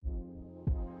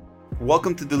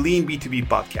Welcome to the Lean B2B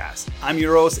podcast. I'm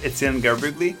your host, Etienne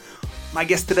Garbugli. My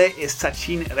guest today is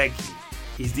Sachin Rekhi.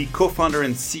 He's the co-founder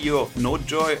and CEO of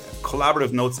NoteJoy, a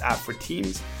collaborative notes app for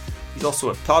teams. He's also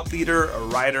a thought leader, a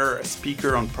writer, a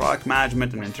speaker on product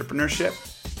management and entrepreneurship.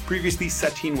 Previously,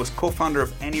 Sachin was co-founder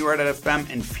of Anywhere.fm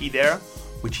and Feedera,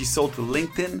 which he sold to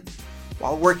LinkedIn.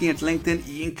 While working at LinkedIn,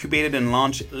 he incubated and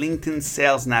launched LinkedIn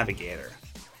Sales Navigator.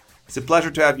 It's a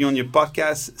pleasure to have you on your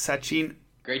podcast, Sachin.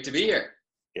 Great to be here.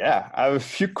 Yeah, I have a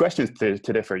few questions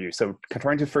today for you. So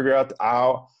trying to figure out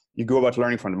how you go about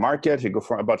learning from the market,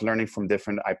 about learning from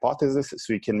different hypotheses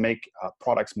so you can make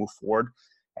products move forward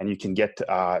and you can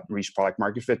reach product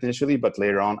market fit initially, but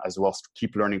later on as well,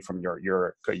 keep learning from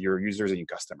your users and your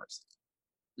customers.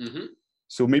 Mm-hmm.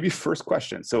 So maybe first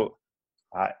question. So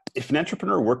if an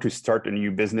entrepreneur were to start a new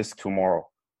business tomorrow,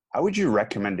 how would you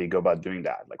recommend they go about doing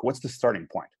that? Like, what's the starting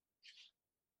point?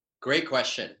 Great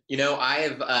question. I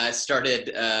have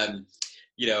started,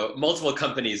 multiple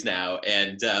companies now,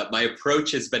 and my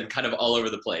approach has been kind of all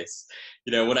over the place.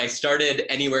 When I started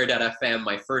Anywhere.fm,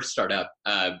 my first startup,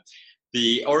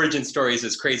 the origin story is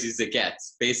as crazy as it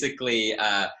gets. Basically,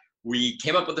 we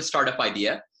came up with a startup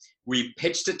idea. We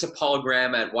pitched it to Paul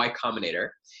Graham at Y Combinator.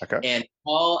 Okay. And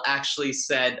Paul actually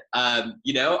said, I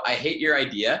hate your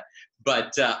idea,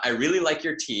 but I really like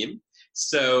your team.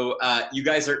 So you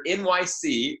guys are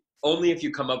NYC only if you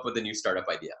come up with a new startup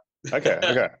idea.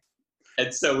 Okay.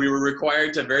 And so we were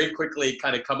required to very quickly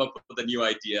kind of come up with a new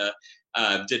idea,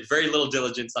 did very little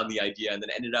diligence on the idea, and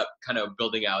then ended up kind of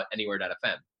building out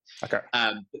Anywhere.fm. Okay.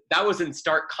 That was in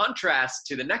stark contrast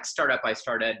to the next startup I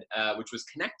started, which was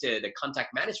Connected, a contact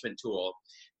management tool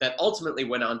that ultimately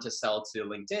went on to sell to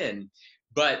LinkedIn.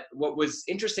 But what was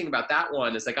interesting about that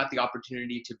one is I got the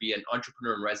opportunity to be an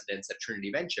entrepreneur in residence at Trinity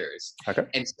Ventures. Okay.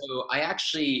 And so I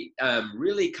actually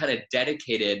really kind of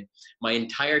dedicated my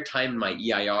entire time in my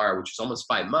EIR, which was almost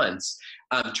 5 months,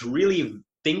 to really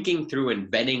thinking through and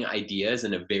vetting ideas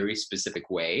in a very specific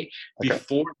way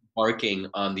before embarking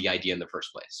on the idea in the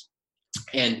first place.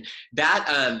 And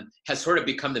that has sort of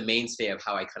become the mainstay of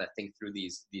how I kind of think through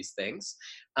these things.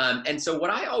 And so what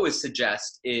I always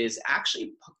suggest is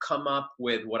actually come up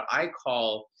with what I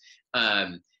call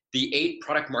the 8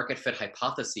 product market fit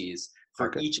hypotheses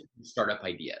for each of the startup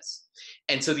ideas.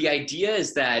 And so the idea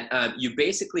is that you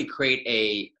basically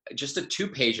create just a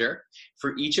 2-pager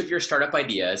for each of your startup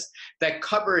ideas that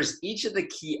covers each of the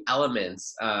key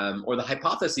elements or the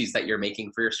hypotheses that you're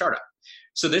making for your startup.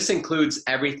 So this includes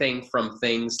everything from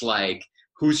things like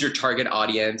who's your target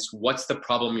audience, what's the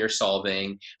problem you're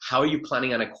solving, how are you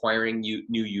planning on acquiring new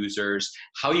users,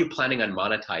 how are you planning on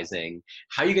monetizing,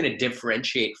 how are you going to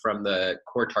differentiate from the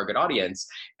core target audience,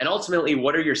 and ultimately,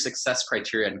 what are your success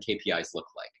criteria and KPIs look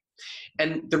like?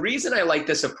 And the reason I like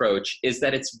this approach is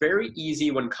that it's very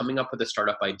easy when coming up with a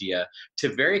startup idea to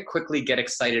very quickly get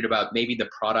excited about maybe the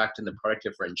product and the product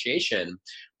differentiation.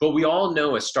 But we all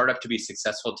know a startup to be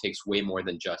successful takes way more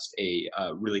than just a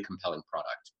really compelling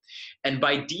product. And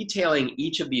by detailing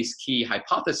each of these key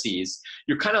hypotheses,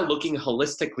 you're kind of looking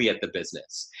holistically at the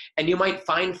business. And you might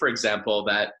find, for example,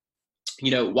 that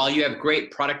while you have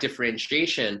great product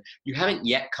differentiation, you haven't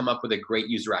yet come up with a great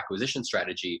user acquisition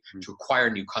strategy to acquire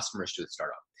new customers to the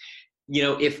startup.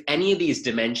 If any of these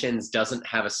dimensions doesn't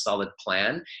have a solid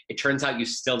plan, it turns out you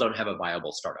still don't have a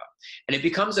viable startup. And it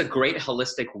becomes a great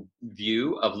holistic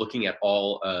view of looking at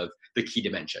all of the key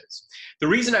dimensions. The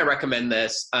reason I recommend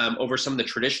this over some of the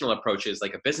traditional approaches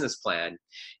like a business plan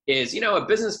is, a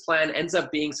business plan ends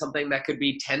up being something that could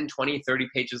be 10, 20, 30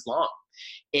 pages long.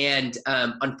 And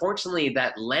unfortunately,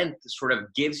 that length sort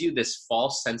of gives you this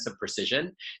false sense of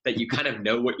precision that you kind of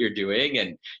know what you're doing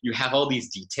and you have all these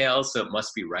details, so it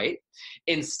must be right.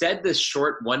 Instead, this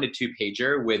short 1 to 2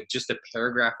 pager with just a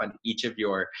paragraph on each of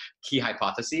your key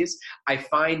hypotheses, I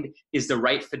find is the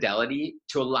right fidelity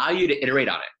to allow you to iterate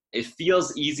on it. It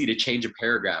feels easy to change a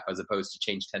paragraph as opposed to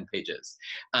change 10 pages.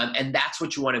 And that's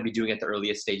what you want to be doing at the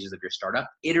earliest stages of your startup,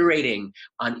 iterating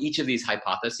on each of these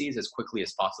hypotheses as quickly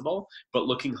as possible, but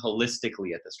looking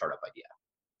holistically at the startup idea.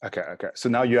 Okay. So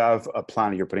now you have a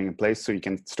plan you're putting in place so you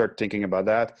can start thinking about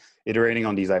that, iterating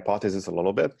on these hypotheses a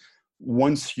little bit.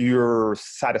 Once you're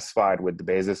satisfied with the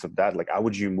basis of that, like how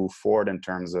would you move forward in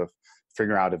terms of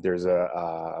figuring out if there's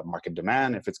a market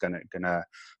demand, if it's gonna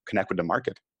connect with the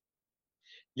market?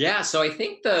 Yeah, so I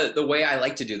think the way I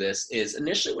like to do this is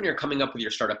initially when you're coming up with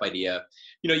your startup idea,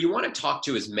 you want to talk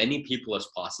to as many people as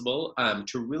possible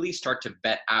to really start to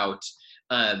vet out,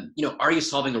 are you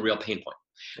solving a real pain point?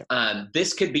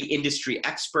 This could be industry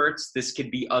experts. This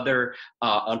could be other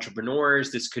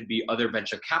entrepreneurs. This could be other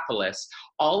venture capitalists.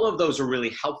 All of those are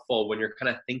really helpful when you're kind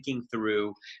of thinking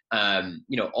through,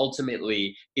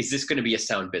 ultimately, is this going to be a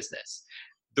sound business?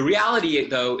 The reality,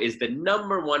 though, is the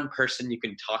number one person you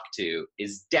can talk to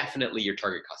is definitely your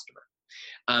target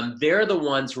customer. They're the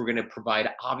ones who are going to provide,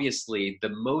 obviously, the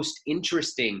most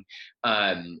interesting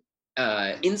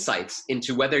insights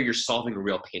into whether you're solving a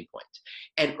real pain point.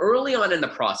 And early on in the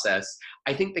process,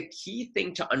 I think the key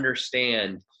thing to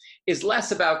understand is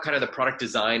less about kind of the product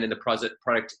design and the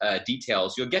product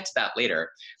details. You'll get to that later.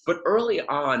 But early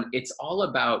on, it's all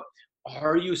about,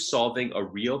 are you solving a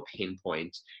real pain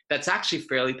point that's actually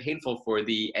fairly painful for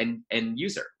the end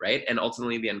user, right? And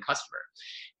ultimately the end customer.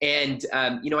 And,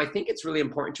 I think it's really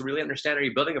important to really understand, are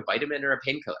you building a vitamin or a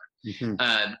painkiller?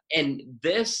 Mm-hmm. And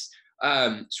this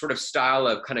sort of style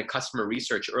of kind of customer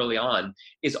research early on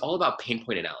is all about pain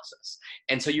point analysis.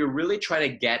 And so you're really trying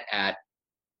to get at,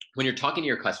 when you're talking to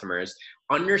your customers,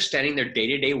 understanding their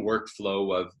day-to-day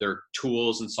workflow of their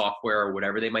tools and software or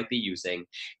whatever they might be using,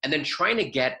 and then trying to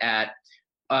get at,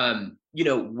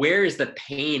 where is the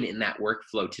pain in that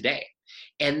workflow today?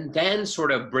 And then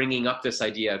sort of bringing up this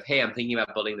idea of, hey, I'm thinking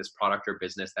about building this product or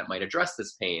business that might address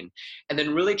this pain. And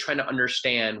then really trying to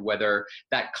understand whether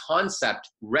that concept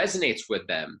resonates with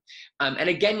them. And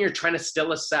again, you're trying to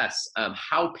still assess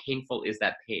how painful is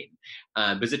that pain?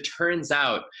 Because it turns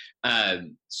out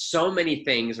so many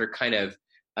things are kind of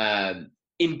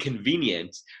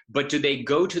inconvenient, but do they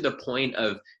go to the point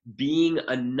of being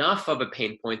enough of a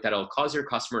pain point that'll cause your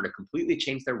customer to completely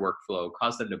change their workflow,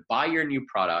 cause them to buy your new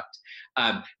product?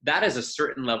 That is a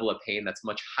certain level of pain that's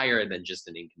much higher than just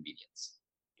an inconvenience.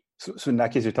 So in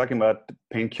that case, you're talking about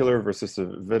painkiller versus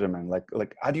a vitamin.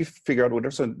 Like how do you figure out what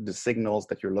are some of the signals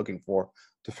that you're looking for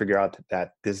to figure out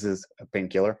that this is a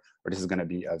painkiller or this is going to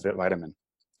be a vitamin?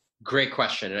 Great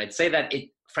question. And I'd say that it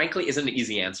frankly isn't an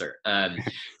easy answer.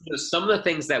 Some of the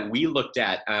things that we looked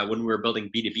at when we were building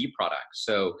B2B products.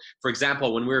 So for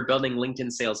example, when we were building LinkedIn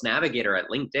Sales Navigator at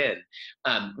LinkedIn,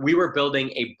 we were building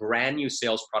a brand new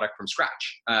sales product from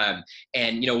scratch.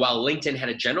 And while LinkedIn had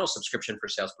a general subscription for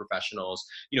sales professionals,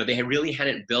 they really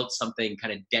hadn't built something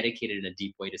kind of dedicated in a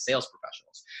deep way to sales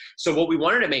professionals. So what we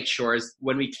wanted to make sure is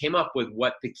when we came up with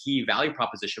what the key value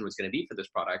proposition was going to be for this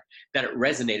product, that it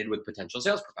resonated with potential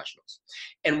sales professionals.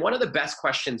 And one of the best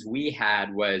questions we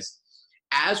had was,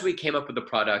 as we came up with the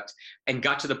product and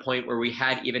got to the point where we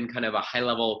had even kind of a high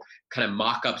level kind of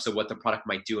mock-ups of what the product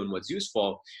might do and what's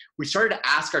useful, we started to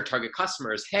ask our target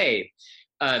customers, hey,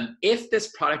 if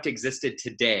this product existed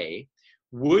today,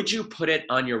 would you put it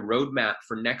on your roadmap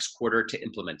for next quarter to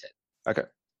implement it? Okay.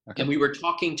 And we were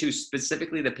talking to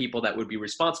specifically the people that would be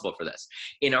responsible for this.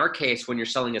 In our case, when you're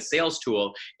selling a sales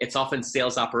tool, it's often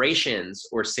sales operations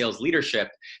or sales leadership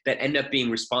that end up being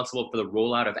responsible for the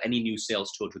rollout of any new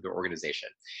sales tool to their organization.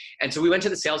 And so we went to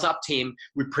the sales op team,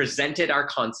 we presented our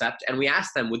concept, and we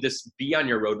asked them, would this be on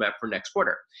your roadmap for next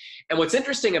quarter? And what's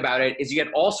interesting about it is you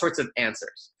get all sorts of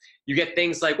answers. You get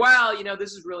things like, well,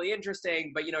 this is really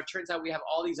interesting, but, it turns out we have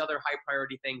all these other high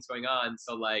priority things going on.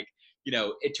 So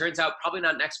it turns out probably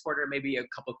not next quarter, maybe a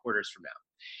couple quarters from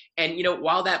now. And,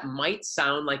 while that might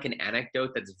sound like an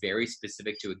anecdote that's very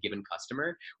specific to a given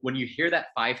customer, when you hear that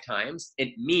 5 times, it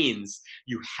means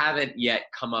you haven't yet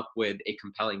come up with a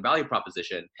compelling value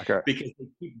proposition. Okay. Because they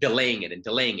keep delaying it.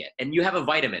 And you have a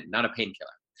vitamin, not a painkiller.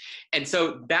 And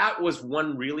so that was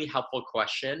one really helpful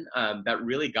question that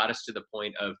really got us to the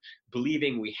point of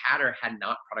believing we had or had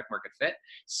not product market fit,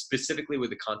 specifically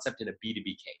with the concept in a B2B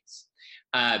case.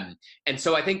 And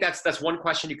so I think that's one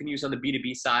question you can use on the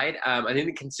B2B side. I think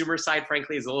the consumer side,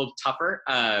 frankly, is a little tougher,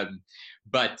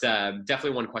 but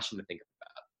definitely one question to think about.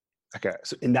 Okay,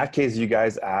 so in that case, you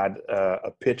guys had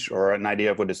a pitch or an idea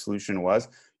of what the solution was.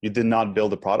 You did not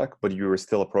build a product, but you were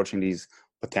still approaching these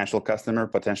potential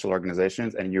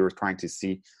organizations, and you were trying to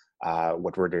see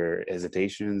what were their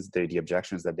hesitations, the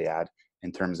objections that they had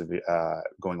in terms of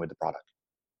going with the product.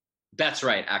 That's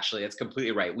right. Actually, that's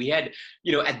completely right. We had,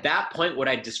 at that point, what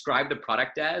I described the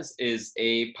product as is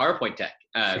a PowerPoint deck.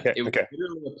 It was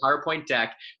literally a PowerPoint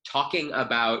deck talking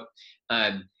about,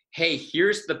 hey,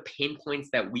 here's the pain points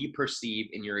that we perceive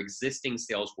in your existing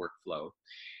sales workflow.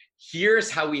 Here's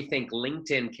how we think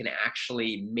LinkedIn can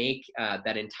actually make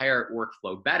that entire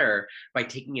workflow better by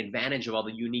taking advantage of all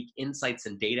the unique insights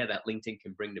and data that LinkedIn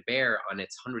can bring to bear on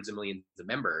its hundreds of millions of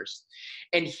members.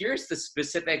 And here's the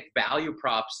specific value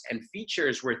props and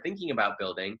features we're thinking about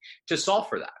building to solve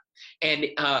for that. And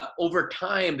over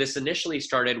time, this initially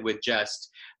started with just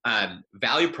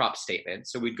value prop statement.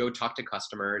 So we'd go talk to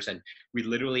customers and we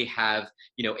literally have,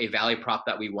 a value prop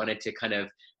that we wanted to kind of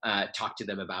talk to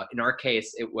them about. In our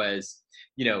case, it was,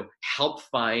 help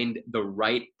find the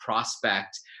right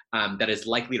prospect that is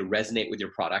likely to resonate with your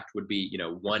product would be,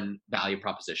 one value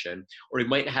proposition. Or we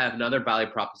might have another value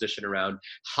proposition around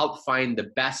help find the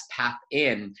best path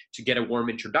in to get a warm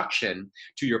introduction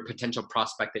to your potential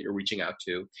prospect that you're reaching out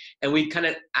to. And we kind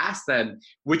of ask them,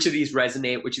 which of these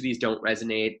resonate, which of these don't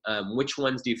resonate, which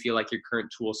ones do you feel like your current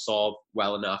tools solve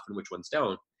well enough and which ones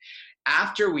don't.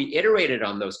 After we iterated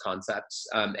on those concepts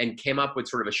and came up with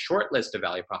sort of a short list of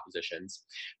value propositions,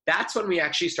 that's when we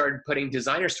actually started putting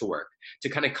designers to work to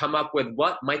kind of come up with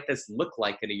what might this look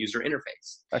like in a user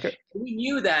interface. Okay. We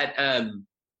knew that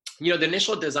the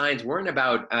initial designs weren't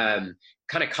about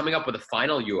kind of coming up with a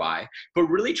final UI, but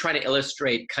really trying to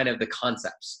illustrate kind of the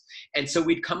concepts. And so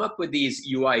we'd come up with these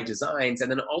UI designs, and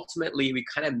then ultimately we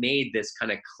kind of made this kind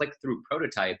of click-through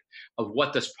prototype of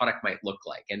what this product might look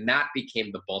like. And that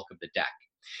became the bulk of the deck.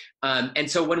 And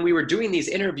so when we were doing these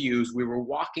interviews, we were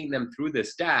walking them through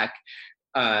this deck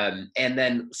and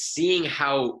then seeing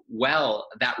how well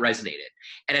that resonated.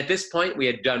 And at this point, we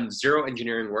had done zero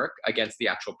engineering work against the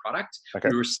actual product. Okay.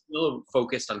 We were still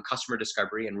focused on customer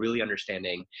discovery and really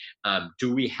understanding,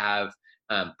 do we have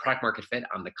product market fit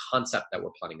on the concept that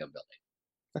we're planning on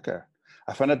building. Okay.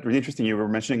 I found that really interesting. You were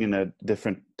mentioning in a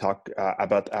different talk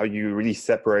about how you really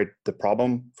separate the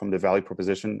problem from the value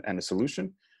proposition and the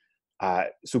solution.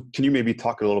 So can you maybe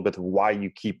talk a little bit why you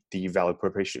keep the value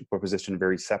proposition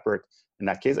very separate in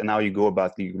that case? And now you go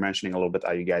about, you mentioning a little bit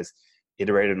how you guys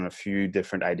iterated on a few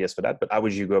different ideas for that, but how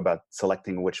would you go about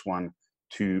selecting which one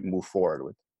to move forward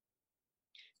with?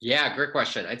 Yeah, great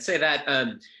question. I'd say that,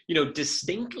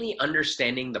 distinctly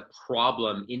understanding the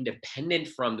problem independent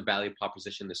from the value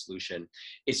proposition, the solution,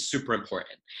 is super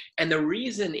important. And the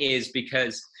reason is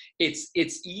because it's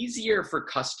easier for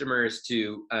customers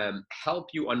to help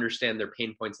you understand their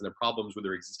pain points and their problems with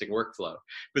their existing workflow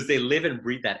because they live and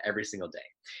breathe that every single day.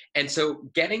 And so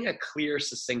getting a clear,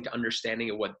 succinct understanding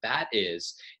of what that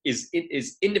is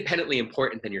independently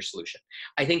important than your solution.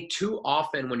 I think too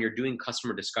often when you're doing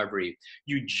customer discovery,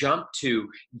 you jump to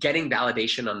getting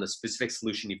validation on the specific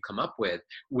solution you've come up with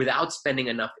without spending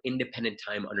enough independent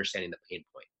time understanding the pain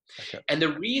point. Okay. And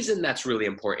the reason that's really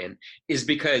important is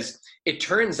because it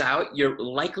turns out you're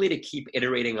likely to keep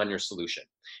iterating on your solution.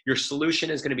 Your solution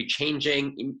is going to be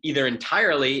changing either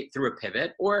entirely through a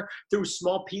pivot or through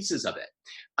small pieces of it.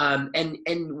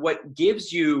 And what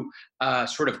gives you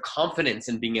sort of confidence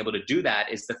in being able to do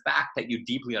that is the fact that you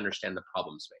deeply understand the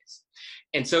problem space.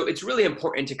 And so it's really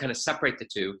important to kind of separate the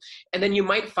two. And then you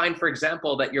might find, for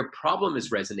example, that your problem is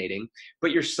resonating,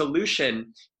 but your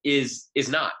solution is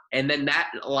not. And then that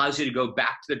allows you to go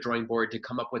back to the drawing board to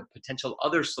come up with potential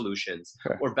other solutions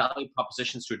or value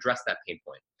propositions to address that pain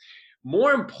point.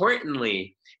 More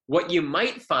importantly, what you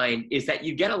might find is that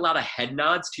you get a lot of head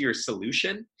nods to your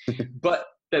solution, but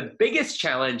the biggest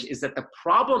challenge is that the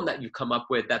problem that you've come up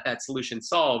with that solution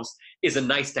solves is a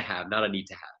nice to have, not a need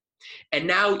to have. And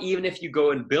now, even if you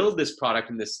go and build this product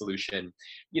and this solution,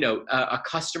 a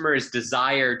customer's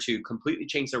desire to completely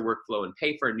change their workflow and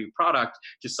pay for a new product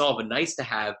to solve a nice to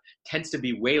have tends to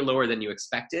be way lower than you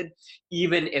expected,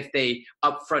 even if they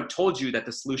upfront told you that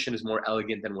the solution is more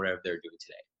elegant than whatever they're doing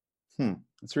today.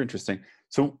 That's very interesting.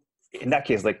 So in that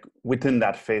case, like within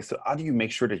that phase, so how do you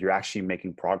make sure that you're actually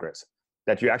making progress,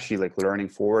 that you're actually like learning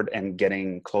forward and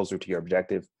getting closer to your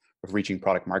objective of reaching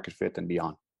product market fit and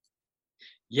beyond?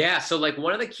 Yeah, so like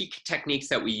one of the key techniques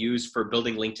that we used for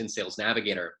building LinkedIn Sales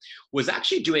Navigator was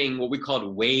actually doing what we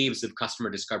called waves of customer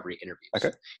discovery interviews.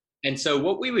 Okay. And so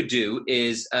what we would do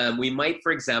is we might,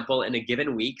 for example, in a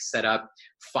given week, set up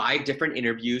 5 different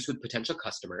interviews with potential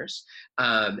customers.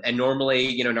 And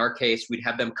normally, in our case, we'd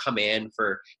have them come in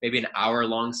for maybe an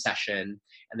hour-long session,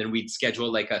 and then we'd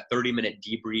schedule like a 30-minute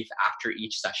debrief after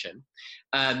each session.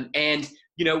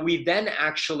 We then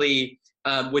actually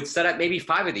would set up maybe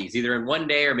 5 of these, either in one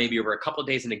day or maybe over a couple of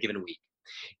days in a given week.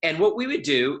 And what we would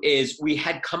do is we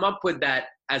had come up with that,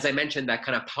 as I mentioned, that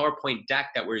kind of PowerPoint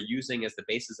deck that we're using as the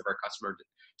basis of our customer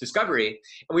discovery.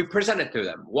 And we present it to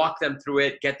them, walk them through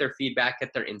it, get their feedback,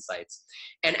 get their insights.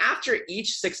 And after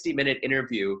each 60-minute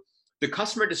interview, the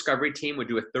customer discovery team would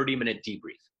do a 30-minute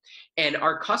debrief. And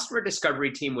our customer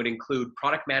discovery team would include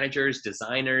product managers,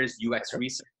 designers, UX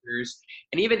researchers,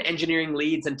 and even engineering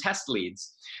leads and test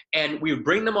leads. And we would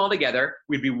bring them all together.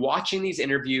 We'd be watching these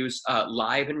interviews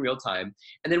live in real time.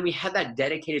 And then we had that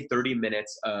dedicated 30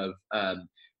 minutes of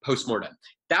postmortem.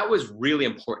 That was really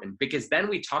important because then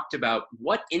we talked about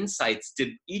what insights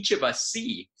did each of us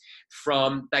see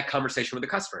from that conversation with the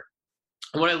customer.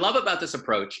 And what I love about this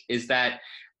approach is that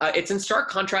it's in stark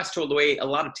contrast to the way a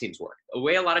lot of teams work. The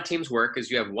way a lot of teams work is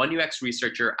you have one UX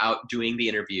researcher out doing the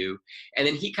interview, and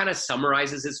then he kind of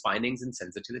summarizes his findings and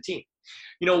sends it to the team.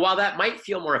 While that might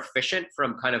feel more efficient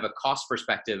from kind of a cost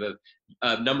perspective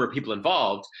of number of people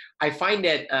involved, I find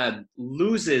it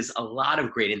loses a lot of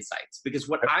great insights, because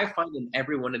what I find in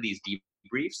every one of these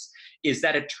debriefs is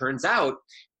that it turns out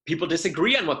people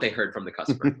disagree on what they heard from the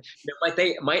customer.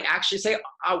 They might actually say,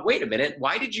 oh, wait a minute,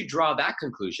 why did you draw that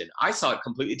conclusion? I saw it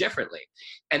completely differently.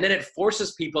 And then it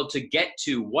forces people to get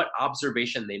to what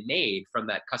observation they made from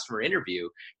that customer interview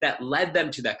that led them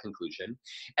to that conclusion.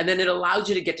 And then it allows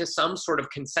you to get to some sort of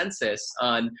consensus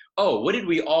on, oh, what did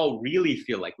we all really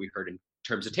feel like we heard in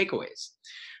terms of takeaways?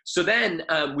 So then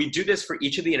we do this for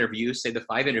each of the interviews, say the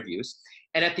 5 interviews.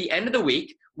 And at the end of the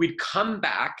week, we'd come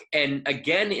back and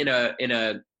again in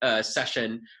a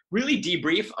session, really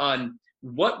debrief on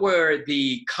what were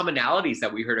the commonalities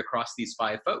that we heard across these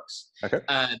 5 folks. Okay.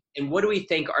 And what do we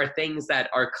think are things that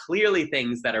are clearly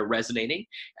things that are resonating,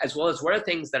 as well as what are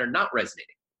things that are not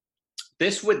resonating.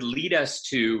 This would lead us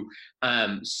to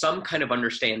some kind of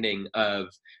understanding of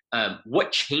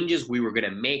what changes we were going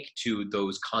to make to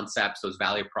those concepts, those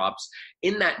value props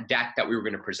in that deck that we were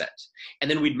going to present. And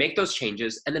then we'd make those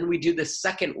changes, and then we do the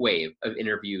second wave of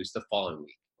interviews the following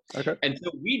week. Okay. And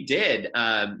so we did,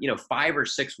 5 or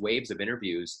 6 waves of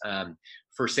interviews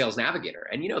for Sales Navigator.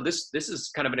 And, this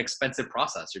is kind of an expensive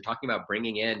process. You're talking about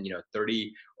bringing in,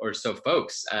 30 or so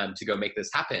folks to go make this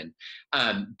happen.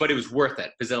 But it was worth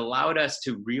it, because it allowed us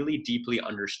to really deeply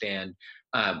understand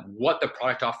what the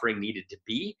product offering needed to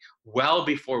be well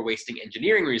before wasting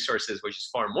engineering resources, which is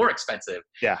far more expensive.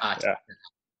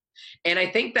 And I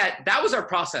think that was our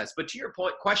process. But to your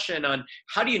question on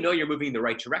how do you know you're moving in the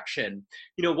right direction,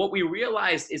 what we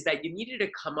realized is that you needed to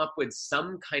come up with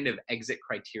some kind of exit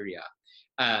criteria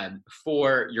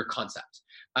for your concept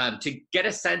to get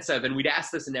a sense of, and we'd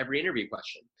ask this in every interview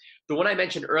question. The one I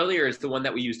mentioned earlier is the one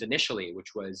that we used initially,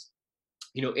 which was,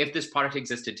 if this product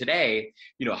existed today,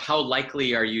 how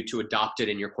likely are you to adopt it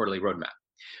in your quarterly roadmap?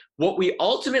 What we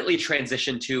ultimately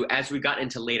transitioned to as we got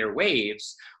into later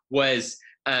waves was,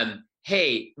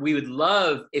 hey, we would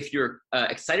love if you're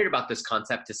excited about this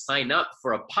concept to sign up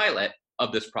for a pilot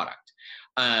of this product.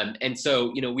 And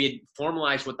so, we had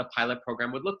formalized what the pilot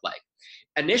program would look like.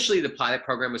 Initially, the pilot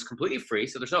program was completely free,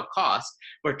 so there's no cost,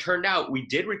 but it turned out we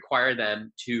did require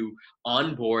them to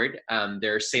onboard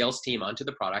their sales team onto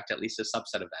the product, at least a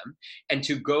subset of them, and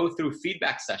to go through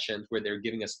feedback sessions where they're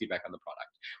giving us feedback on the product,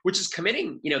 which is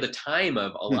committing, the time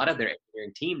of a lot of their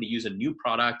engineering team to use a new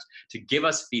product, to give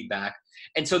us feedback.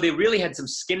 And so they really had some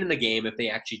skin in the game if they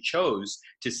actually chose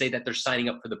to say that they're signing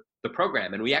up for the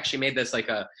program. And we actually made this like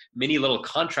a mini little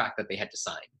contract that they had to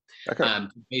sign. Okay. To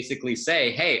basically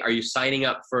say, hey, are you signing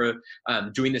up for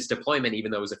doing this deployment even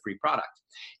though it was a free product?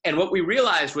 And what we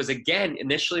realized was, again,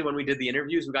 initially when we did the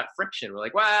interviews, we got friction. We're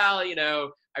like, well,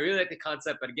 I really like the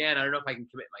concept, but again, I don't know if I can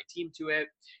commit my team to it.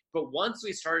 But once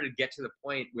we started to get to the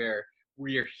point where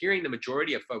we are hearing the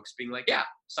majority of folks being like, yeah,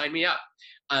 sign me up.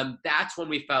 That's when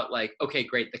we felt like, okay,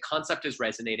 great. The concept is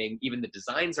resonating. Even the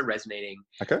designs are resonating.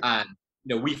 Okay.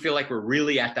 We feel like we're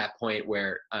really at that point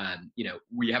where,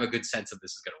 we have a good sense of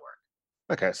this is going to work.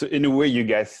 Okay, so in a way, you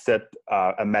guys set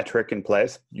a metric in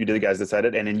place. You guys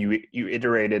decided, and then you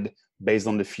iterated based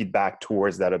on the feedback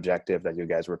towards that objective that you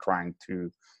guys were trying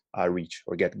to reach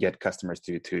or get customers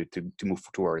to move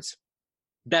towards.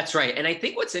 That's right. And I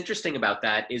think what's interesting about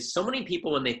that is so many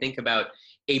people, when they think about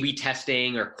A/B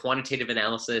testing or quantitative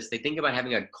analysis, they think about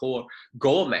having a core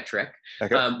goal metric,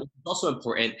 which is also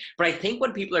important. But I think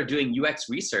when people are doing UX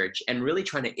research and really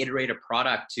trying to iterate a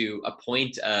product to a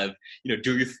point of,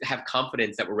 do you have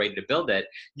confidence that we're ready to build it?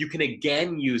 You can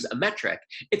again use a metric.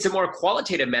 It's a more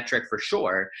qualitative metric for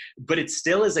sure, but it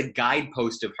still is a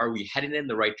guidepost of are we headed in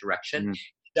the right direction,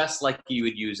 just like you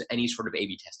would use any sort of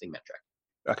A/B testing metric.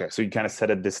 Okay, so you kind of set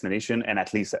a destination, and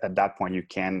at least at that point, you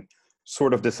can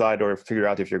sort of decide or figure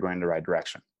out if you're going in the right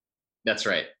direction. That's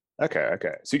right. Okay.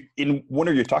 So in one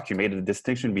of your talks, you made a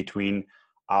distinction between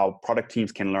how product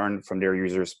teams can learn from their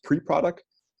users pre-product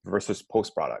versus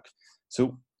post-product.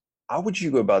 So how would you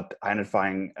go about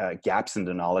identifying gaps in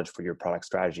the knowledge for your product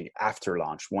strategy after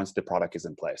launch, once the product is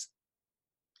in place?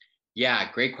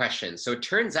 Yeah, great question. So it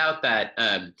turns out that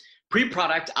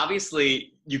Pre-product,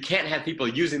 obviously, you can't have people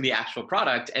using the actual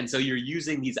product. And so you're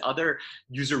using these other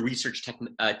user research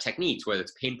techniques, whether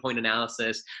it's pain point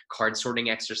analysis, card sorting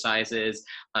exercises,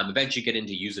 eventually get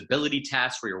into usability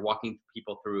tests where you're walking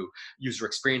people through user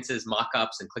experiences,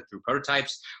 mock-ups, and click-through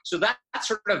prototypes. So that's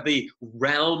sort of the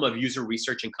realm of user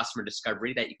research and customer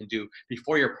discovery that you can do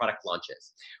before your product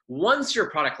launches. Once your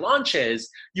product launches,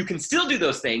 you can still do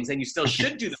those things, and you still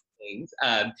should do those things,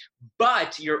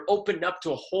 but you're opened up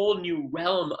to a whole new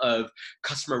realm of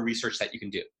customer research that you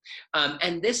can do.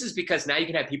 And this is because now you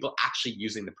can have people actually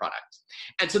using the product.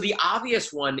 And so the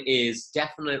obvious one is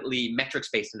definitely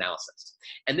metrics-based analysis.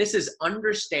 And this is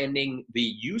understanding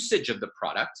the usage of the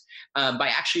product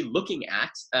by actually looking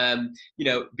at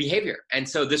behavior. And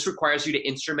so this requires you to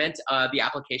instrument the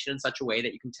application in such a way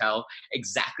that you can tell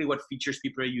exactly what features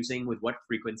people are using with what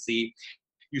frequency,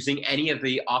 using any of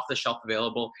the off-the-shelf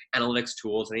available analytics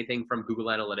tools, anything from Google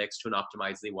Analytics to an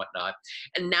Optimizely, whatnot.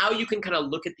 And now you can kind of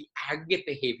look at the aggregate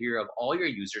behavior of all your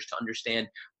users to understand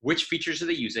which features are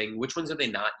they using, which ones are they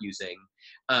not using,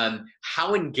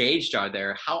 how engaged are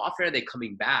they, how often are they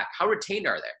coming back, how retained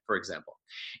are they, for example.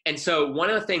 And so one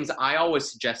of the things I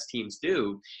always suggest teams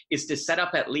do is to set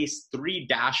up at least 3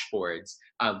 dashboards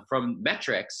from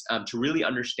metrics to really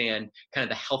understand kind of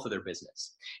the health of their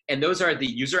business. And those are the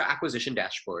user acquisition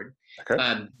dashboard,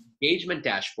 engagement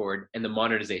dashboard, and the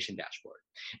monetization dashboard.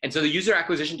 And so the user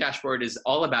acquisition dashboard is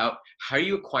all about how are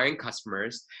you acquiring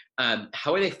customers,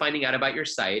 how are they finding out about your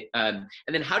site, and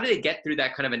then how do they get through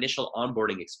that kind of initial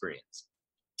onboarding experience.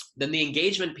 Then the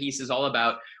engagement piece is all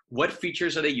about what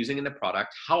features are they using in the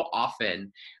product, how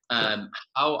often are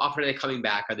they coming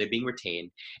back, are they being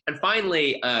retained? And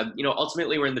finally,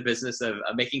 ultimately we're in the business of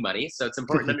making money, so it's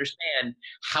important to understand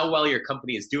how well your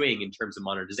company is doing in terms of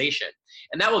monetization.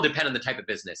 And that will depend on the type of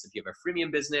business. If you have a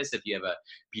freemium business, if you have a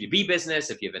B2B business,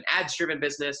 if you have an ads-driven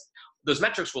business, those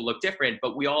metrics will look different,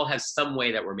 but we all have some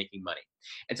way that we're making money.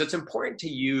 And so it's important to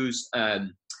use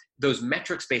those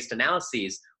metrics-based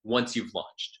analyses once you've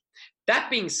launched. That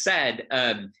being said,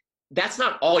 that's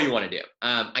not all you want to do.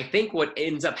 I think what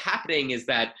ends up happening is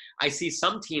that I see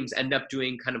some teams end up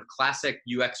doing kind of classic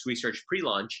UX research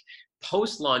pre-launch,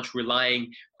 post-launch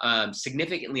relying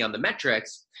significantly on the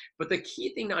metrics. But the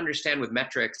key thing to understand with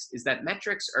metrics is that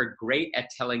metrics are great at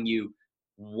telling you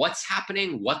what's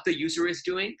happening, what the user is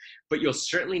doing, but you'll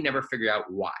certainly never figure out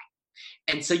why.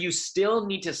 And so you still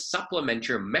need to supplement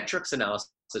your metrics analysis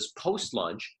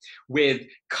post-launch with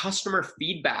customer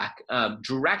feedback,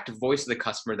 direct voice of the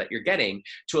customer that you're getting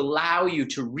to allow you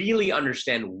to really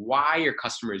understand why your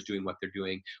customer is doing what they're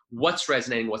doing, what's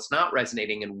resonating, what's not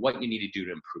resonating, and what you need to do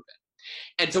to improve it.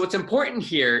 And so what's important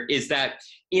here is that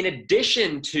in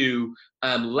addition to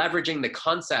leveraging the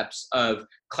concepts of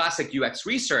classic UX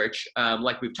research,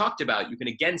 like we've talked about, you can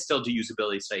again still do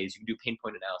usability studies, you can do pain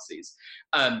point analyses,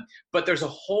 but there's a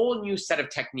whole new set of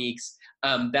techniques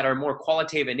that are more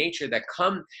qualitative in nature that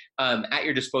come at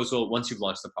your disposal once you've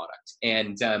launched the product.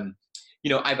 And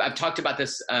I've talked about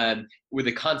this with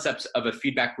the concepts of a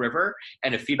feedback river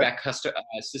and a feedback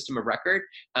system of record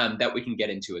that we can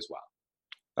get into as well.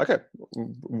 Okay,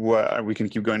 well, we can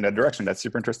keep going that direction. That's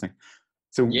super interesting.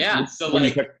 So yeah, I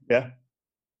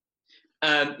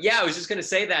was just going to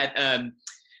say that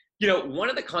one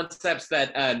of the concepts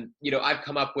that I've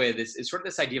come up with is sort of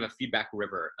this idea of a feedback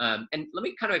river. And let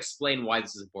me kind of explain why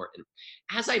this is important.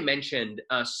 As I mentioned,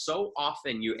 so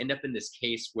often you end up in this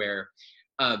case where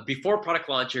before product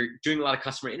launch, you're doing a lot of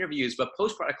customer interviews, but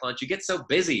post-product launch, you get so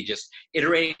busy just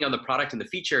iterating on the product and the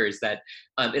features that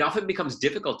it often becomes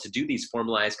difficult to do these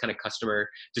formalized kind of customer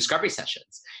discovery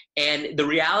sessions. And the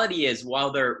reality is,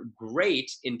 while they're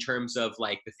great in terms of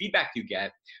like the feedback you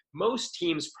get, most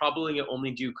teams probably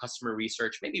only do customer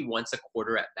research maybe once a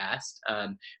quarter at best,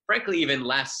 frankly, even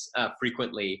less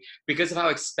frequently because of how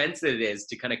expensive it is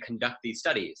to kind of conduct these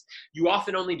studies. You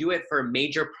often only do it for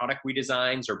major product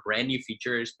redesigns or brand new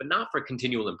features, but not for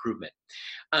continual improvement.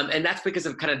 And that's because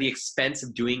of kind of the expense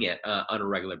of doing it on a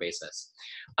regular basis.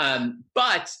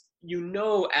 But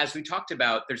as we talked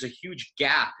about, there's a huge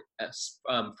gap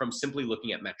from simply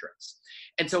looking at metrics.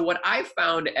 And so what I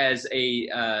found as a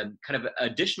kind of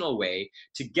additional way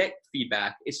to get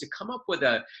feedback is to come up with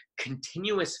a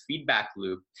continuous feedback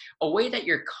loop, a way that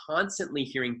you're constantly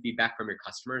hearing feedback from your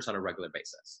customers on a regular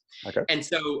basis. Okay. And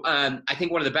so I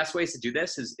think one of the best ways to do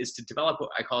this is to develop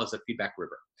what I call as a feedback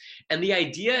river. And the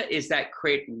idea is that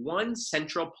create one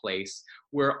central place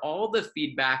where all the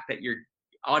feedback that you're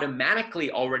automatically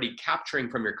already capturing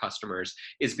from your customers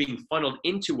is being funneled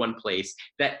into one place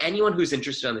that anyone who's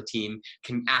interested on the team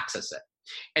can access it.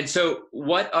 And so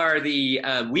what are we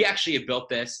actually have built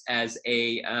this as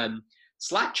a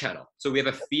Slack channel. So we have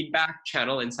a feedback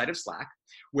channel inside of Slack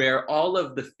where all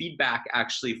of the feedback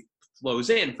actually flows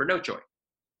in for NoteJoy.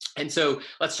 And so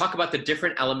let's talk about the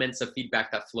different elements of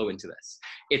feedback that flow into this.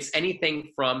 It's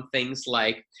anything from things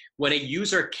like when a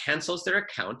user cancels their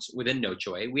account within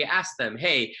NoteJoy, we ask them,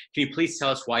 hey, can you please tell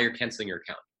us why you're canceling your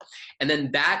account? And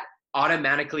then that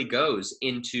automatically goes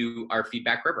into our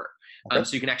feedback river. Okay.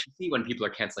 So you can actually see when people are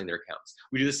canceling their accounts.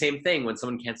 We do the same thing when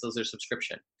someone cancels their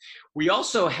subscription. We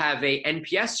also have a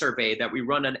NPS survey that we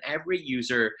run on every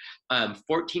user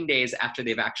 14 days after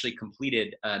they've actually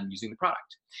completed using the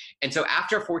product. And so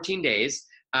after 14 days,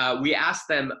 we ask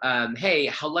them, hey,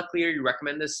 how likely are you to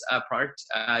recommend this product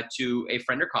to a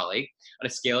friend or colleague on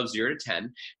a scale of 0 to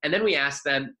 10? And then we ask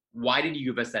them, why did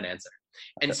you give us that answer?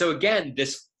 And so again,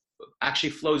 this actually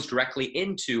flows directly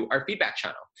into our feedback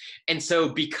channel. And so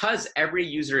because every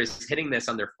user is hitting this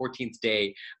on their 14th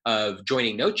day of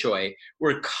joining NoteJoy,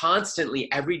 we're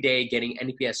constantly every day getting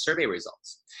NPS survey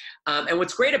results. And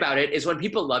what's great about it is when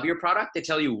people love your product, they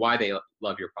tell you why they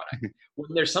love your product. When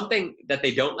there's something that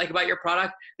they don't like about your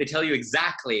product, they tell you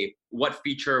exactly what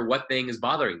feature, what thing is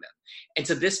bothering them. And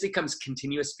so this becomes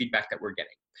continuous feedback that we're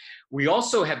getting. We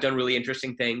also have done really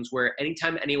interesting things where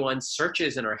anytime anyone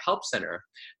searches in our help center,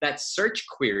 that search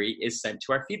query is sent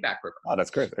to our feedback river. Oh, that's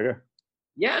great. Okay.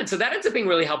 Yeah, and so that ends up being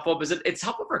really helpful because it's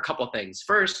helpful for a couple of things.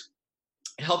 First,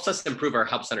 it helps us improve our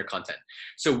help center content.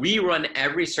 So we run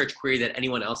every search query that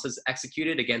anyone else has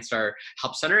executed against our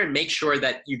help center and make sure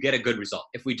that you get a good result.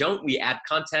 If we don't, we add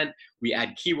content, we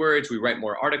add keywords, we write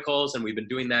more articles, and we've been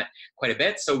doing that quite a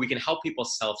bit so we can help people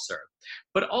self-serve.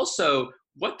 But also,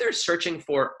 what they're searching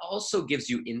for also gives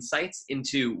you insights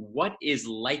into what is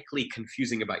likely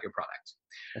confusing about your product.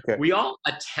 Okay. We all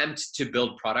attempt to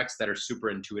build products that are super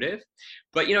intuitive,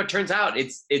 but it turns out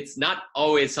it's not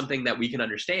always something that we can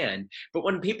understand. But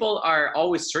when people are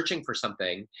always searching for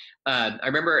something, I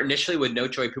remember initially with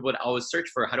NoteJoy, people would always search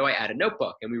for how do I add a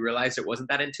notebook, and we realized it wasn't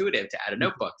that intuitive to add a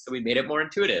notebook, so we made it more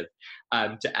intuitive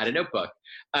to add a notebook.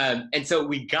 And so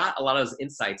we got a lot of those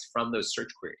insights from those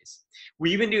search queries.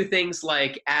 We even do things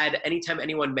like add anytime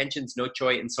anyone mentions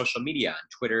NoteJoy in social media, on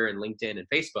Twitter and LinkedIn and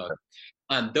Facebook,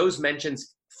 those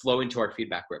mentions flow into our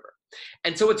feedback river.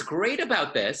 And so what's great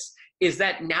about this is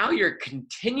that now you're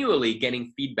continually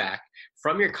getting feedback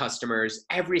from your customers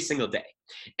every single day.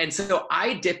 And so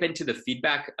I dip into the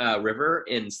feedback river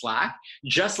in Slack,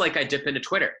 just like I dip into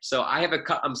Twitter. So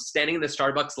I'm standing in the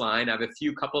Starbucks line. I have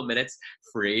a couple of minutes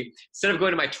free. Instead of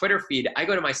going to my Twitter feed, I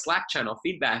go to my Slack channel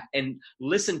feedback and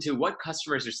listen to what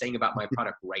customers are saying about my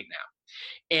product right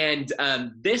now. And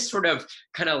this sort of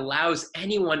kind of allows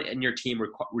anyone in your team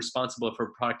responsible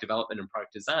for product development and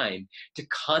product design to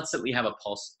constantly have a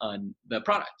pulse on the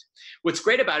product. What's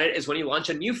great about it is when you launch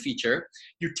a new feature,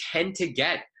 you tend to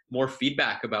get more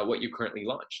feedback about what you currently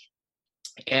launched.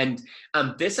 And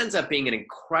this ends up being an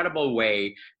incredible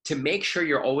way to make sure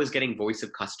you're always getting voice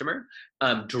of customer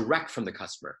direct from the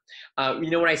customer.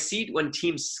 When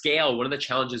teams scale, one of the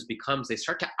challenges becomes they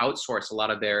start to outsource a lot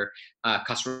of their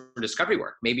customer discovery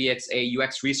work. Maybe it's a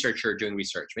UX researcher doing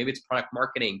research. Maybe it's product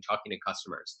marketing talking to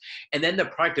customers. And then the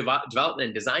product development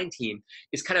and design team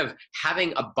is kind of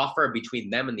having a buffer between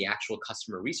them and the actual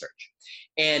customer research.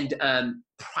 And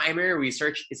primary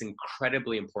research is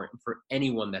incredibly important for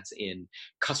anyone that's in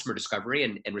customer discovery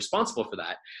and responsible for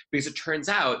that, because it turns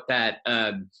out that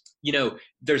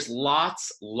there's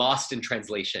lots lost in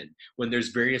translation when there's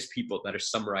various people that are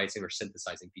summarizing or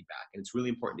synthesizing feedback, and it's really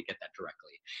important to get that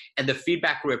directly. And the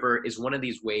feedback river is one of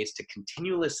these ways to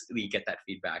continuously get that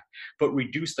feedback, but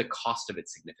reduce the cost of it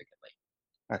significantly.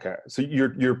 Okay, so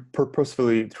you're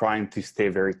purposefully trying to stay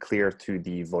very clear to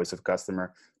the voice of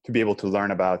customer to be able to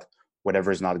learn about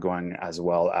whatever is not going as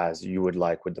well as you would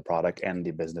like with the product and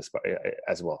the business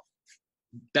as well.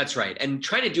 That's right. And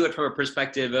trying to do it from a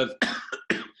perspective of,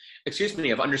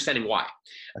 of understanding why.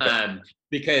 Okay.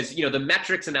 Because, the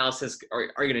metrics analysis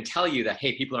are going to tell you that,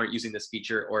 hey, people aren't using this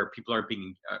feature or people aren't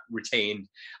being retained.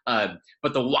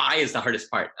 But the why is the hardest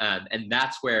part. And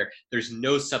that's where there's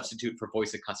no substitute for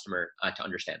voice of customer to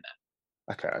understand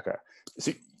that. Okay.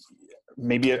 So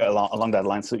maybe along that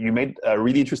line, so you made a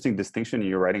really interesting distinction in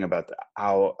your writing about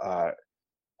how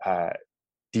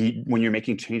when you're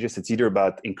making changes, it's either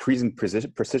about increasing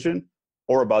precision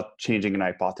or about changing an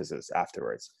hypothesis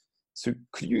afterwards. So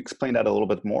could you explain that a little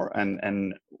bit more?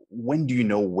 And when do you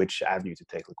know which avenue to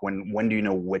take? Like when do you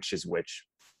know which is which?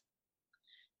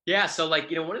 Yeah. So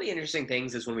one of the interesting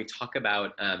things is when we talk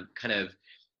about kind of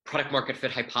product market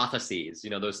fit hypotheses,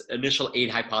 those initial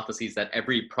 8 hypotheses that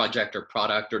every project or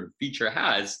product or feature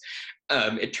has,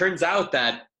 it turns out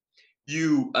that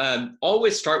you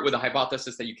always start with a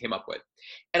hypothesis that you came up with.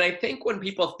 And I think when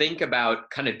people think about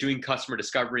kind of doing customer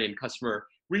discovery and customer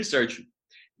research,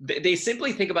 they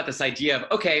simply think about this idea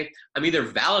of, okay, I'm either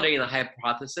validating the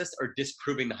hypothesis or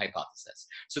disproving the hypothesis.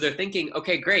 So they're thinking,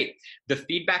 okay, great. The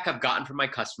feedback I've gotten from my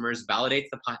customers validates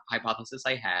the hypothesis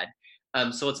I had.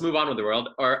 So let's move on with the world.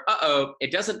 Or,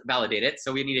 it doesn't validate it,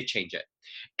 so we need to change it.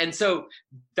 And so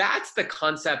that's the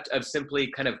concept of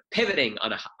simply kind of pivoting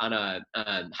on a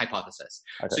hypothesis.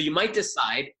 Okay. So you might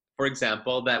decide, for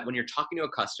example, that when you're talking to a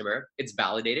customer, it's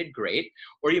validated, great.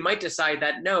 Or you might decide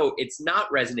that, no, it's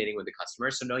not resonating with the customer,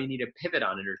 so no, you need to pivot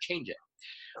on it or change it.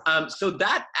 So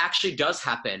that actually does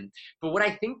happen. But what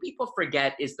I think people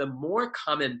forget is the more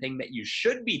common thing that you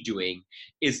should be doing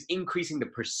is increasing the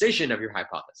precision of your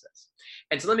hypothesis.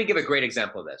 And so let me give a great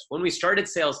example of this. When we started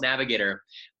Sales Navigator,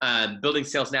 building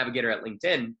Sales Navigator at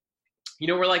LinkedIn,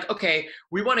 we're like, okay,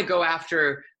 we want to go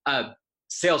after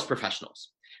sales professionals.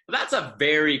 But that's a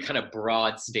very kind of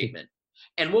broad statement.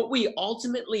 And what we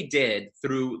ultimately did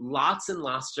through lots and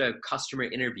lots of customer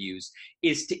interviews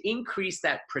is to increase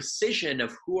that precision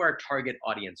of who our target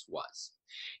audience was.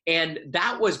 And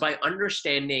that was by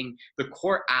understanding the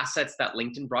core assets that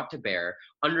LinkedIn brought to bear,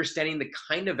 understanding the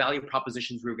kind of value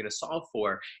propositions we were going to solve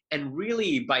for, and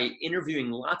really by interviewing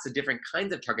lots of different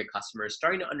kinds of target customers,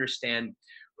 starting to understand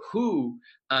who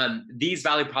these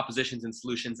value propositions and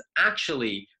solutions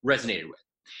actually resonated with.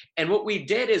 And what we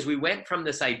did is we went from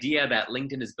this idea that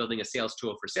LinkedIn is building a sales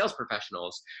tool for sales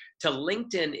professionals to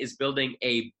LinkedIn is building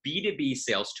a B2B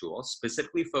sales tool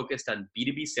specifically focused on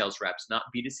B2B sales reps, not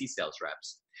B2C sales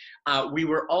reps. We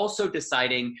were also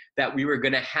deciding that we were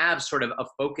going to have sort of a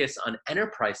focus on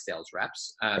enterprise sales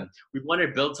reps. We wanted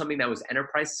to build something that was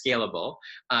enterprise scalable,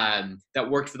 that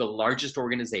worked for the largest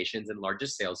organizations and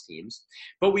largest sales teams.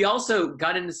 But we also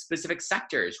got into specific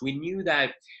sectors. We knew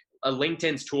that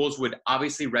LinkedIn's tools would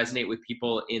obviously resonate with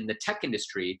people in the tech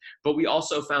industry, but we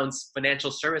also found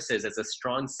financial services as a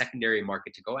strong secondary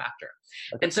market to go after.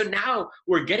 Okay. And so now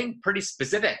we're getting pretty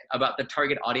specific about the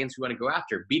target audience we want to go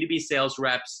after. B2B sales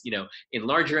reps, in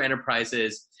larger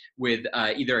enterprises with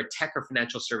either a tech or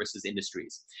financial services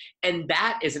industries. And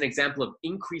that is an example of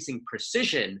increasing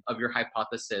precision of your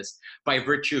hypothesis by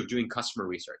virtue of doing customer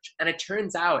research. And it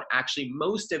turns out actually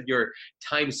most of your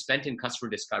time spent in customer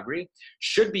discovery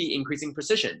should be increasing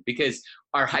precision, because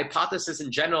our hypothesis in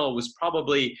general was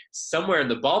probably somewhere in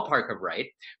the ballpark of right,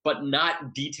 but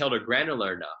not detailed or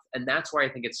granular enough. And that's why I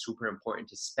think it's super important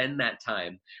to spend that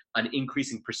time on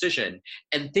increasing precision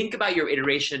and think about your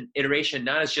iteration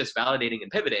not as just validating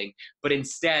and pivoting, but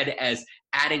instead as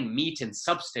adding meat and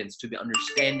substance to the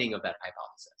understanding of that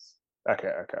hypothesis.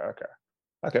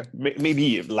 Okay.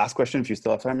 Maybe last question if you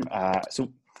still have time.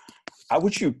 So how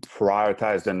would you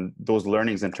prioritize then those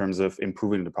learnings in terms of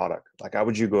improving the product? Like, how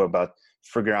would you go about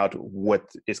figuring out what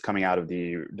is coming out of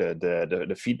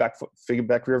the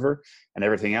feedback river and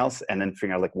everything else, and then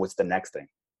figuring out like what's the next thing?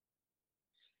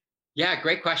 Yeah,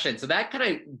 great question. So that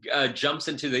kind of jumps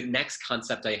into the next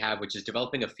concept I have, which is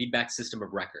developing a feedback system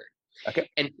of record. Okay.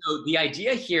 And so the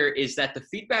idea here is that the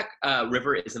feedback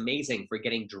river is amazing for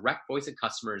getting direct voice of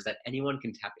customers that anyone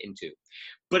can tap into.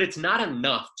 But it's not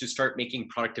enough to start making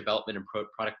product development and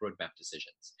product roadmap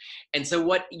decisions. And so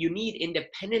what you need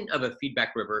independent of a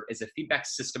feedback river is a feedback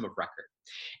system of record.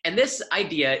 And this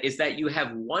idea is that you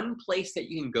have one place that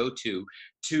you can go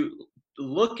to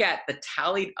look at the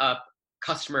tallied up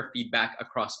customer feedback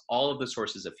across all of the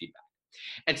sources of feedback.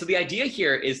 And so the idea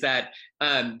here is that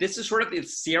this is sort of the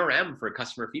CRM for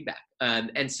customer feedback.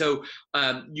 And so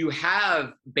you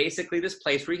have basically this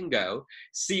place where you can go,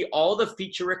 see all the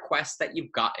feature requests that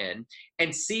you've gotten,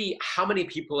 and see how many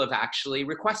people have actually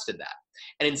requested that.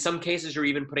 And in some cases, you're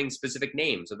even putting specific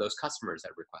names of those customers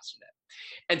that requested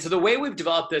it. And so the way we've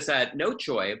developed this at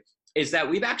NoteJoy is that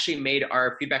we've actually made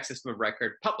our feedback system of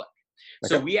record public.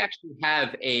 Okay. So we actually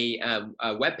have a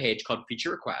web page called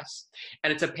Feature Requests,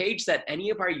 and it's a page that any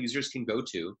of our users can go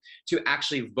to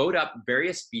actually vote up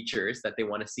various features that they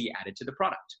want to see added to the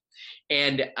product.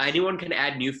 And anyone can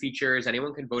add new features,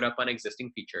 anyone can vote up on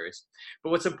existing features.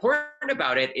 But what's important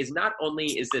about it is not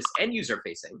only is this end user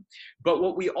facing, but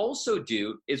what we also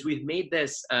do is we've made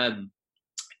this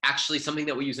actually something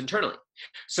that we use internally.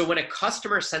 So when a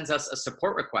customer sends us a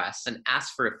support request and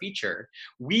asks for a feature,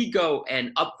 we go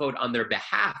and upvote on their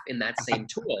behalf in that same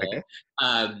tool,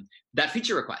 that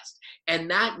feature request. And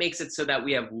that makes it so that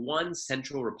we have one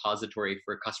central repository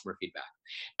for customer feedback.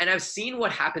 And I've seen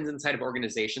what happens inside of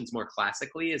organizations more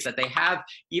classically is that they have,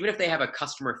 even if they have a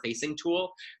customer facing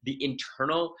tool, the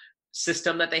internal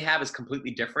system that they have is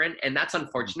completely different. And that's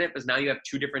unfortunate because now you have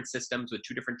two different systems with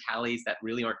two different tallies that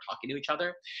really aren't talking to each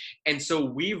other. And so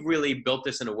we've really built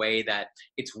this in a way that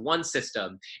it's one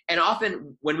system. And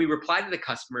often when we reply to the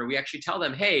customer, we actually tell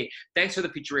them, hey, thanks for the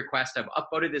feature request. I've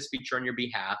uploaded this feature on your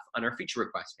behalf on our feature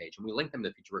request page. And we link them to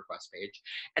the feature request page.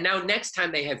 And now next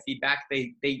time they have feedback,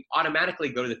 they automatically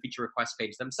go to the feature request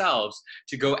page themselves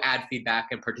to go add feedback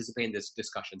and participate in this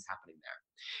discussions happening there.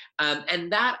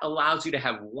 And that allows you to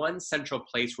have one central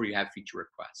place where you have feature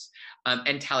requests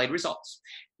and tallied results.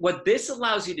 What this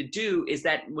allows you to do is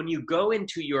that when you go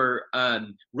into your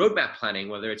roadmap planning,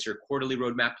 whether it's your quarterly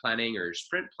roadmap planning or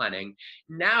sprint planning,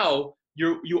 now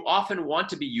you often want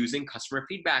to be using customer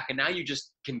feedback. And now you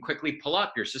just can quickly pull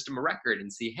up your system of record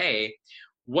and see, hey,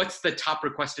 what's the top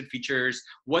requested features?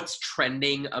 What's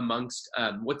trending amongst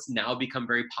what's now become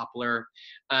very popular?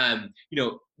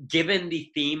 Given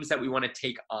the themes that we want to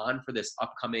take on for this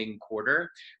upcoming quarter,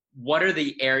 what are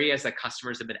the areas that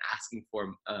customers have been asking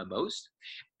for most?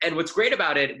 And what's great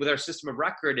about it with our system of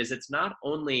record is it's not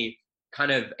only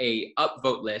kind of a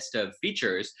upvote list of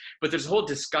features, but there's a whole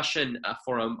discussion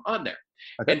forum on there.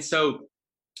 Okay. And so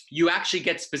you actually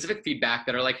get specific feedback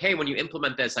that are like, hey, when you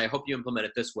implement this, I hope you implement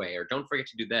it this way, or don't forget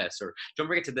to do this, or don't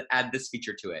forget to add this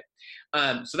feature to it.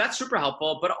 So that's super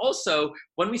helpful. But also,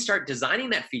 when we start designing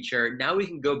that feature, now we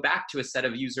can go back to a set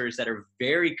of users that are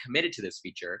very committed to this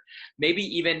feature, maybe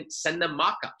even send them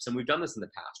mock-ups. And we've done this in the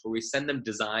past, where we send them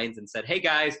designs and said, hey,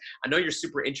 guys, I know you're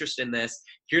super interested in this.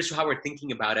 Here's how we're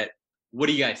thinking about it. What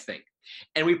do you guys think?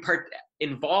 And we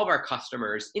involve our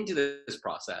customers into this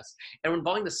process, and we're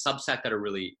involving the subset that are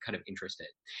really kind of interested.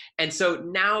 And so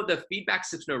now the feedback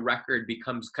system of record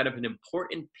becomes kind of an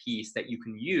important piece that you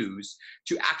can use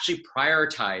to actually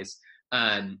prioritize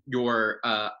your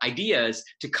ideas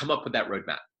to come up with that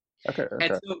roadmap. Okay.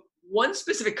 And so one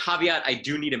specific caveat I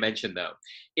do need to mention, though,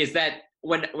 is that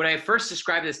when I first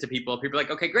describe this to people are like,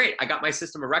 okay, great, I got my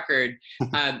system of record.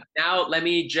 Now let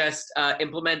me just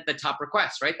implement the top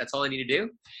requests, right? That's all I need to do.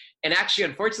 And actually,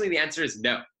 unfortunately, the answer is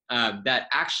no. That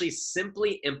actually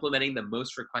simply implementing the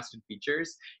most requested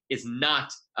features is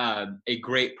not a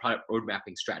great product road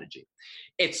mapping strategy.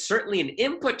 It's certainly an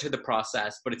input to the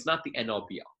process, but it's not the end all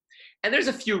be all. And there's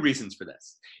a few reasons for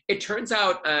this. It turns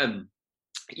out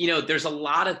there's a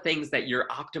lot of things that you're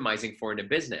optimizing for in a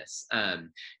business.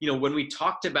 When we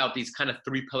talked about these kind of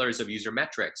three pillars of user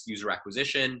metrics, user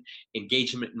acquisition,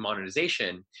 engagement, and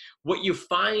monetization, what you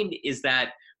find is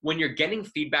that when you're getting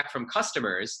feedback from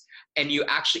customers and you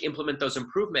actually implement those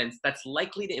improvements, that's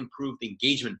likely to improve the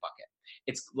engagement bucket.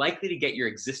 It's likely to get your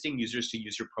existing users to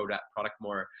use your product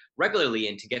more regularly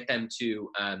and to get them to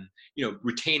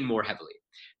retain more heavily.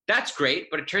 That's great,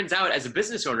 but it turns out as a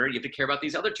business owner, you have to care about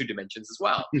these other two dimensions as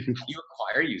well. How do you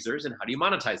acquire users and how do you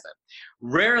monetize them?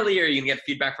 Rarely are you going to get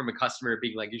feedback from a customer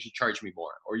being like, you should charge me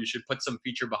more, or you should put some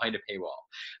feature behind a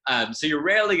paywall. So you're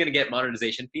rarely going to get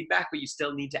monetization feedback, but you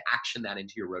still need to action that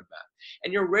into your roadmap.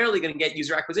 And you're rarely going to get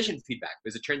user acquisition feedback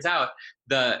because it turns out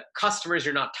the customers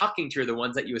you're not talking to are the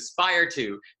ones that you aspire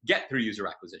to get through user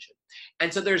acquisition.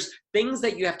 And so there's things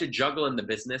that you have to juggle in the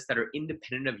business that are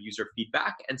independent of user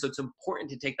feedback. And so it's important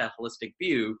to take that holistic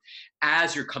view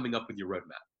as you're coming up with your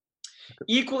roadmap.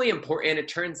 Equally important, it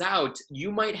turns out you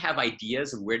might have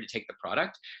ideas of where to take the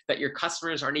product that your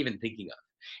customers aren't even thinking of.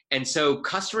 And so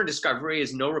customer discovery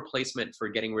is no replacement for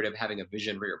getting rid of having a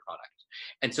vision for your product.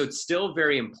 And so it's still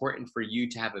very important for you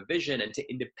to have a vision and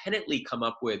to independently come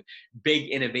up with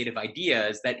big innovative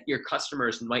ideas that your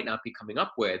customers might not be coming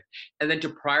up with, and then to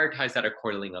prioritize that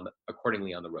accordingly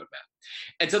on the roadmap.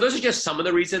 And so those are just some of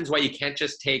the reasons why you can't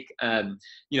just take the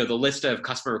list of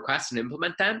customer requests and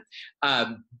implement them.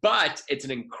 But it's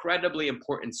an incredibly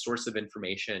important source of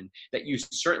information that you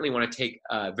certainly want to take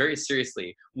very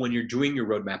seriously when you're doing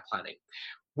your roadmap planning.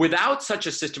 Without such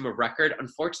a system of record,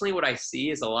 unfortunately, what I see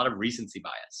is a lot of recency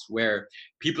bias, where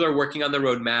people are working on the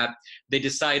roadmap, they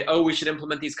decide, oh, we should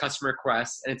implement these customer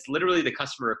requests, and it's literally the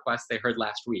customer requests they heard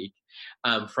last week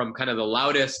from kind of the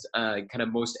loudest, kind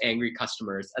of most angry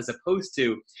customers, as opposed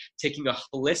to taking a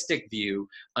holistic view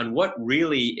on what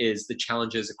really is the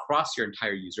challenges across your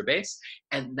entire user base,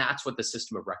 and that's what the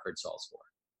system of record solves for.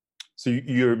 So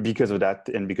you're, because of that,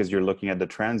 and because you're looking at the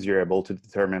trends, you're able to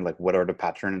determine like what are the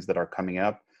patterns that are coming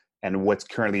up, and what's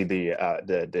currently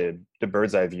the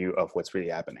bird's eye view of what's really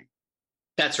happening.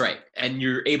 That's right, and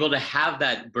you're able to have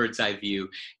that bird's eye view,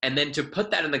 and then to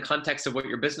put that in the context of what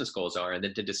your business goals are, and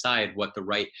then to decide what the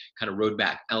right kind of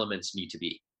roadmap elements need to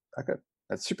be. Okay,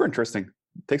 that's super interesting.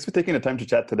 Thanks for taking the time to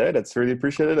chat today. That's really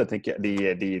appreciated. I think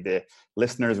the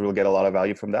listeners will get a lot of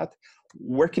value from that.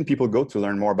 Where can people go to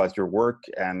learn more about your work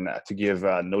and to give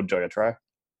NodeJoy a try?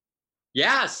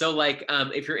 Yeah, so like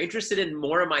if you're interested in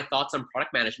more of my thoughts on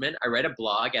product management, I write a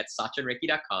blog at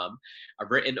sachinrekhi.com. I've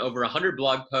written over 100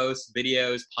 blog posts,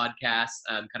 videos, podcasts,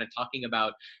 kind of talking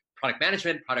about product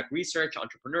management, product research,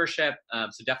 entrepreneurship.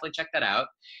 So definitely check that out.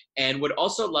 And would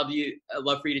also love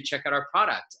for you to check out our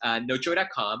product,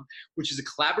 notejoy.com, which is a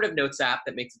collaborative notes app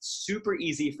that makes it super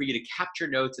easy for you to capture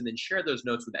notes and then share those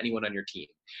notes with anyone on your team.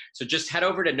 So just head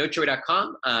over to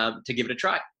notejoy.com to give it a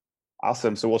try.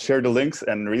 Awesome. So we'll share the links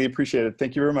and really appreciate it.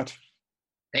 Thank you very much.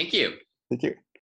 Thank you. Thank you.